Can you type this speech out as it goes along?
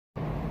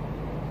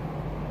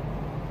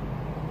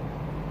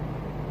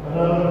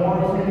Another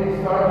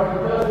ForceFeeding starts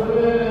in just a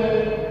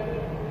minute.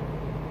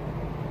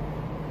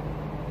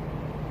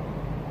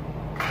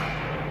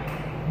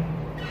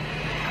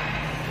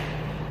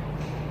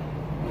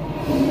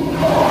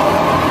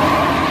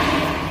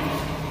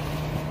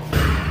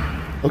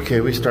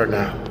 Okay, we start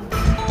now.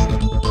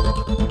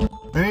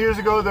 Many years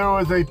ago, there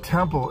was a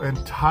temple in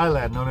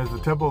Thailand known as the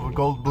Temple of the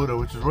Gold Buddha,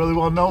 which is really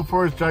well known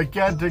for its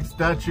gigantic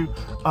statue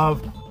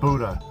of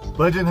Buddha.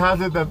 Legend has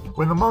it that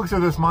when the monks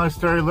of this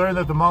monastery learned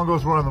that the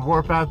Mongols were on the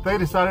warpath, they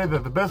decided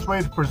that the best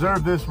way to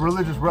preserve this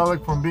religious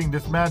relic from being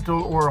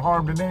dismantled or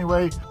harmed in any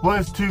way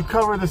was to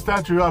cover the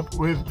statue up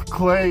with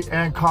clay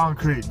and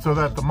concrete so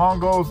that the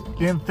Mongols,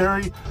 in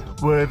theory,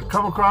 would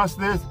come across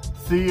this,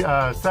 see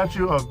a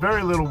statue of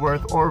very little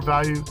worth or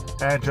value,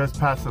 and just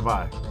pass it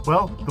by.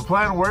 Well, the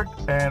plan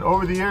worked, and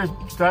over the years,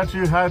 the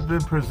statue had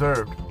been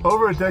preserved.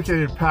 Over a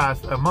decade had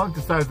passed, a monk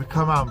decides to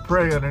come out and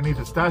pray underneath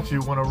the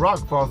statue when a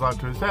rock falls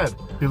onto his head.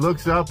 He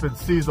looks up and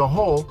sees a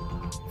hole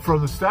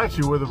from the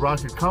statue where the rock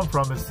had come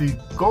from and sees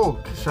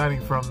gold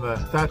shining from the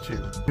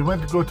statue. He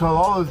went to go tell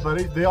all his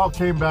buddies. They all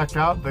came back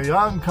out. They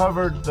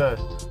uncovered the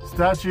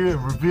statue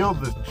and revealed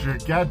the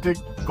gigantic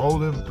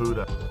golden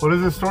Buddha. What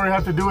does this story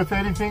have to do with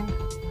anything?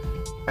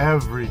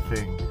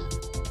 Everything.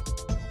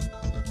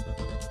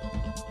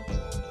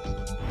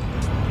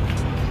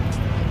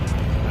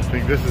 I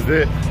think this is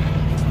it.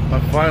 My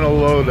final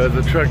load as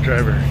a truck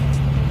driver.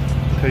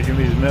 Taking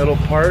these metal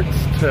parts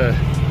to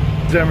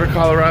Denver,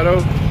 Colorado,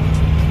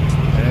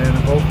 and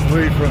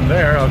hopefully from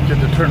there I'll get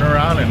to turn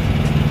around and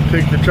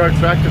take the truck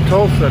back to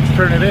Tulsa and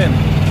turn it in.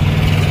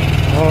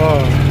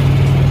 Oh,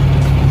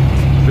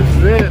 this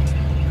is it.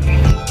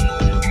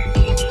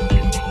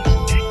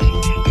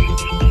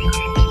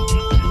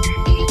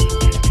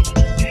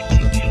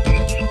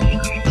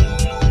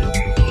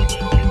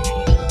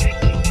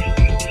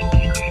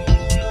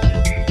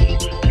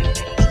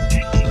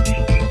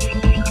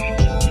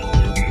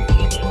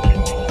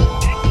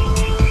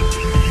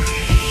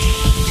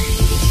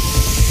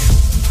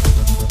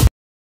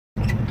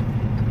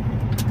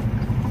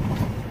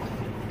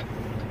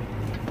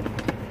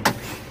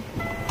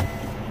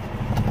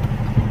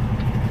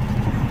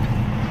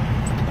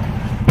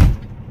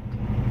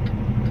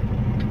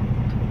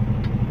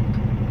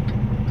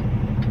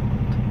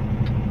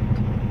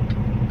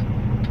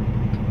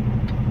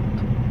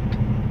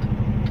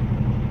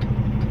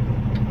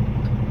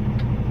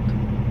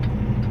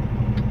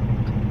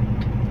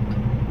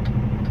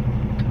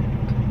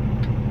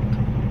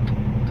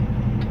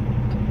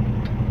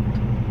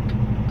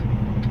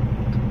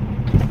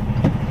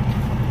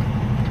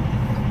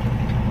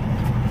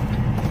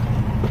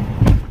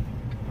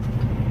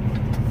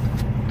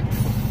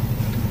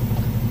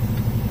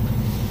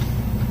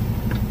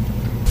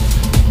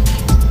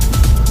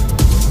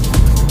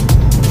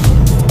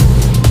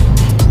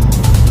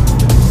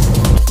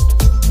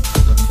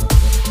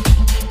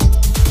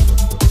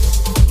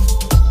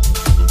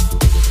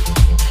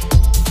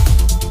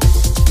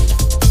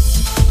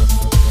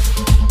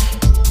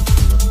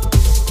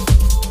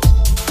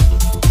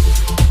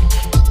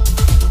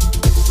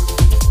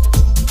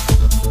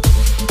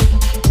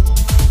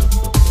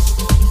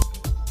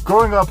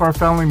 Growing up, our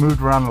family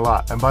moved around a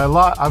lot, and by a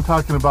lot, I'm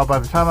talking about by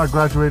the time I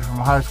graduated from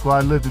high school,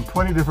 I lived in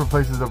 20 different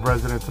places of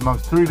residence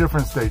amongst 3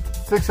 different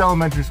states, 6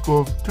 elementary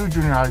schools, 2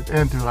 junior highs,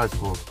 and 2 high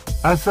schools.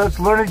 As such,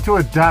 learning to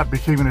adapt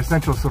became an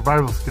essential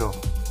survival skill.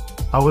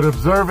 I would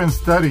observe and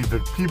study the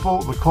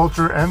people, the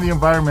culture, and the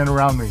environment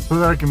around me so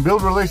that I can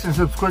build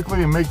relationships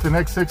quickly and make the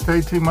next 6 to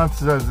 18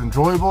 months as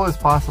enjoyable as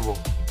possible.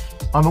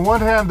 On the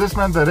one hand, this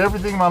meant that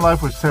everything in my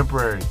life was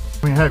temporary.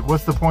 I mean, heck,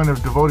 what's the point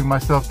of devoting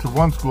myself to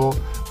one school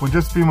when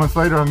just a few months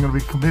later I'm going to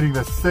be committing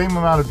the same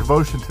amount of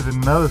devotion to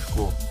another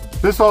school?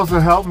 This also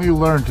helped me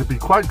learn to be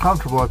quite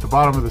comfortable at the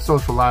bottom of the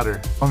social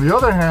ladder. On the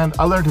other hand,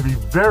 I learned to be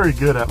very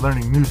good at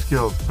learning new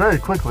skills very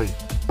quickly.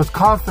 I was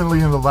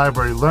constantly in the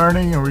library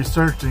learning and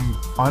researching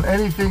on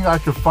anything I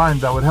could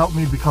find that would help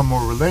me become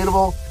more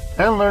relatable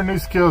and learn new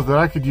skills that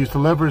I could use to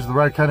leverage the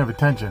right kind of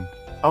attention.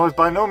 I was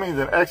by no means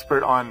an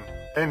expert on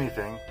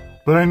anything,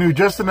 but I knew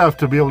just enough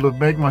to be able to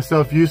make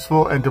myself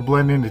useful and to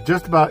blend into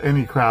just about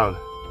any crowd.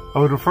 I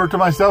would refer to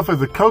myself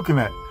as a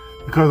coconut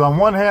because on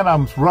one hand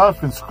I'm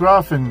rough and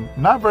scruff and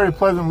not very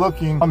pleasant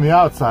looking on the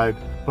outside,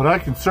 but I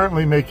can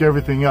certainly make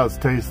everything else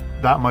taste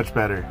that much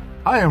better.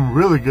 I am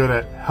really good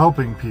at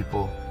helping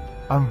people.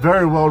 I'm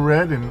very well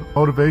read in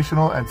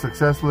motivational and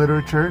success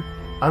literature.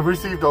 I've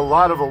received a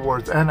lot of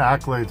awards and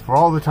accolades for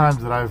all the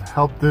times that I've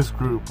helped this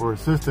group or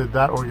assisted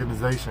that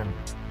organization.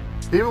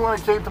 Even when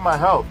it came to my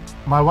health,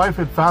 my wife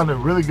had found a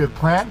really good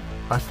plan.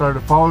 I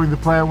started following the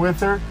plan with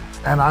her,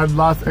 and I'd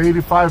lost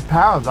 85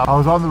 pounds. I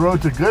was on the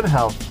road to good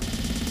health.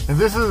 And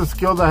this is a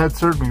skill that had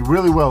served me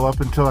really well up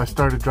until I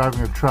started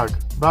driving a truck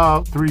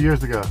about 3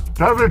 years ago.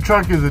 Driving a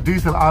truck is a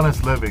decent,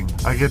 honest living.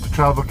 I get to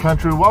travel the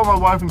country while my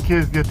wife and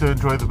kids get to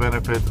enjoy the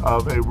benefits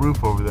of a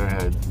roof over their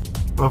heads.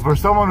 But for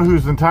someone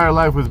whose entire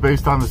life was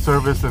based on the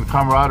service and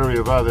camaraderie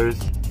of others,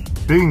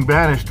 being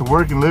banished to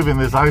work and live in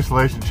this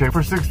isolation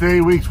chamber for 6 to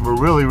 8 weeks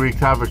really wreaked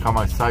havoc on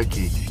my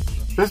psyche.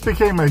 This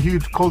became a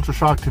huge culture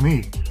shock to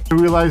me. I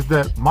realized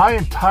that my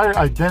entire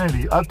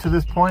identity up to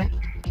this point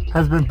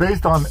has been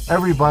based on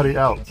everybody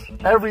else.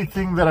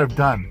 Everything that I've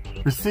done,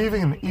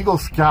 receiving an Eagle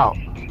Scout,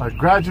 my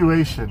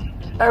graduation,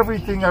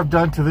 everything I've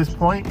done to this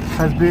point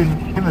has been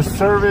in the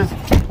service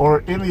or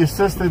in the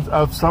assistance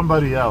of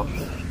somebody else.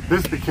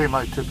 This became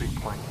my tipping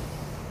point.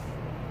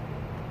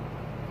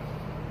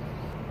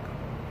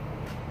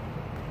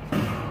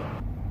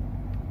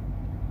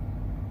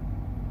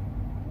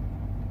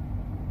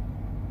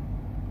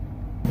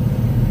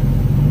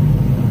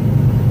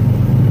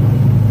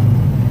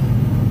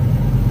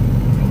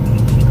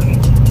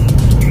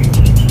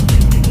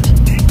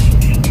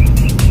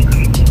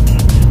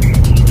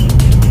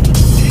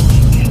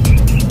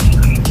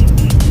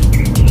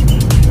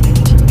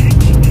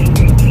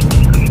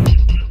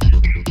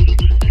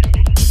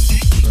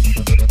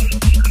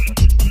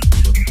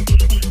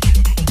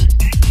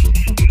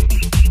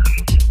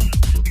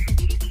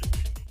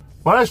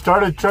 When I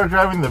started truck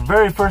driving, the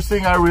very first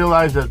thing I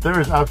realized that there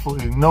is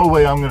absolutely no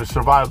way I'm going to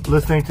survive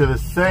listening to the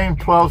same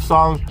 12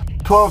 songs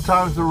 12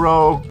 times in a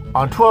row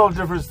on 12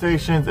 different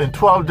stations in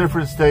 12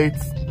 different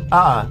states.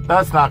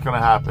 That's not going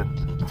to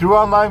happen. Through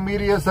online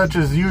media such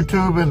as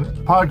YouTube and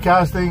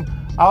podcasting,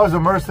 I was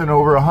immersed in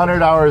over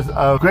 100 hours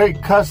of great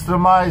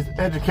customized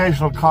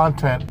educational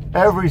content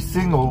every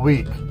single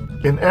week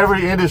in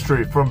every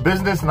industry, from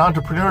business and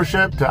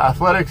entrepreneurship to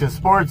athletics and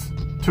sports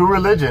to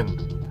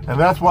religion. And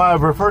that's why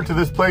I've referred to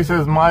this place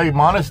as my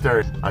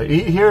monastery. I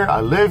eat here, I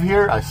live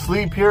here, I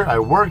sleep here, I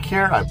work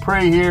here, I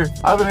pray here.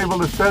 I've been able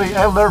to study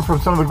and learn from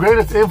some of the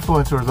greatest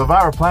influencers of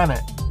our planet.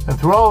 And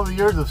through all the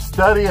years of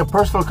study and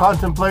personal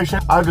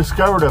contemplation, I've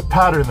discovered a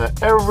pattern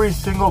that every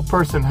single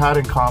person had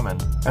in common.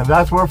 And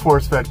that's where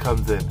ForceFed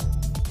comes in.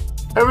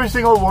 Every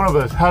single one of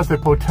us has the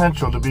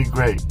potential to be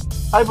great.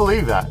 I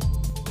believe that.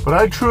 But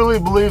I truly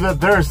believe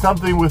that there is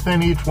something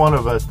within each one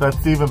of us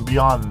that's even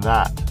beyond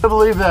that. I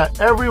believe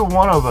that every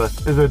one of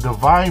us is a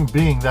divine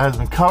being that has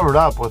been covered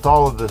up with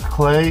all of this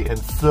clay and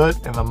soot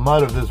and the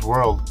mud of this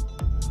world.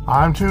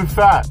 I'm too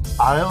fat.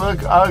 I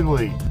look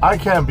ugly. I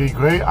can't be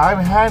great. I'm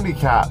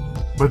handicapped.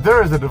 But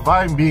there is a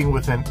divine being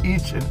within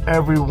each and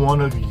every one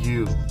of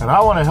you. And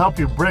I want to help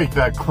you break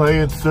that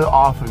clay and soot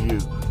off of you.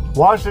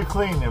 Wash it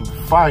clean and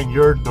find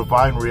your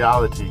divine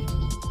reality.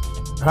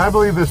 And I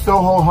believe this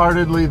so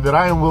wholeheartedly that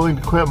I am willing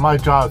to quit my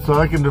job so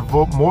I can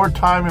devote more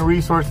time and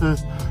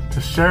resources to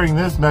sharing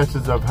this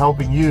message of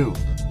helping you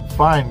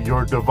find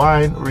your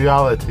divine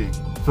reality.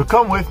 So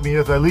come with me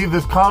as I leave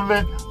this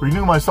convent,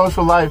 renew my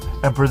social life,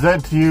 and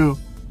present to you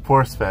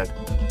ForceFed.